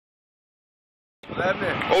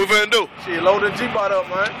What we finna do? Shit, load the G-Bot up,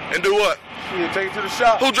 man. And do what? Shit, take it to the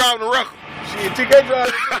shop. Who driving the record? Shit, TK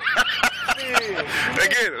driving. Shit.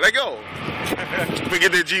 Let go. We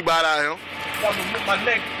get that G-Bot out here. My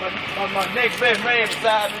next best man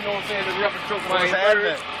beside me, you know what I'm saying, the record truck, man.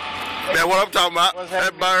 That's what I'm talking about.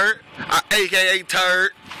 That bird, aka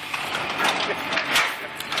turd.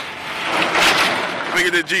 We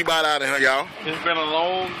get that G-Bot out of here, y'all. It's been a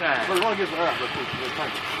long time. Look, want to get some air real quick.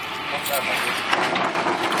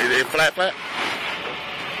 Is it flat?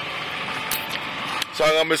 So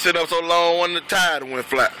I'm been sitting up so long when the tire went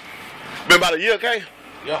flat. Been about a year, okay?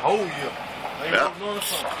 Yeah, whole year. Yeah.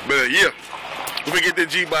 Been a year. We get the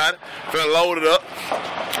G-Bot, finna load it up.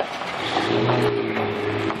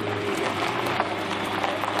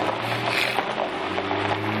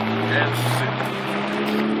 That's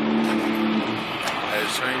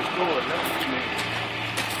strange story,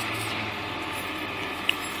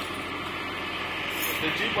 the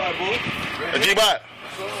G-Bot, boy. The G-Bot.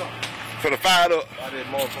 Finna fire it up. Fire that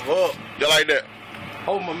motherfucker up. You like that?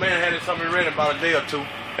 Hope my man had something ready about a day or two.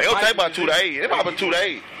 It don't take about 2 days. It might be 2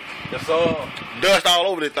 days. Yes, sir. Dust all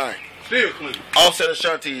over this thing. Still clean. Offset the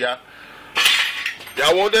shirt to y'all.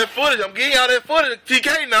 Y'all want that footage? I'm getting y'all that footage.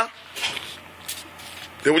 TK now.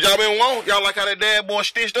 Then what y'all been want? Y'all like how that dad boy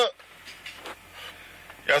stitched up?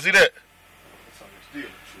 Y'all see that?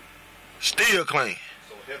 Still clean.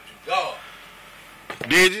 So help you God.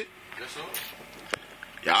 Did you? Yes, sir.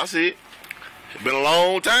 Y'all see it. It's been a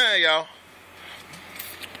long time, y'all.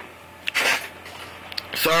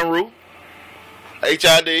 Sunroof.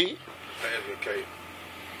 HID.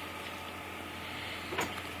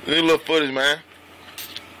 Little footage, man.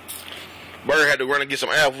 Bird had to run and get some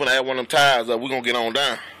air. We're gonna add one of them tires up. We're gonna get on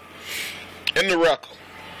down. In the wrecker.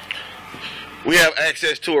 We have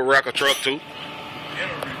access to a wrecker truck too.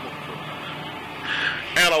 And a repo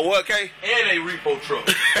truck. And a what, K? And a repo truck.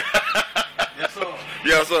 Yes, sir.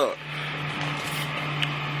 Yes, sir.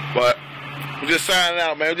 But we're just signing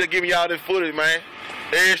out, man. We're just giving y'all this footage, man.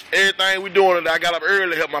 Everything we doing, I got up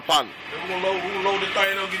early to help my partner. We're gonna load this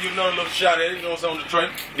thing up, give you another little shot at it, you know what's on the tray.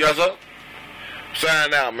 Yes, sir.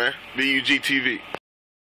 Signing out, man. BUG TV.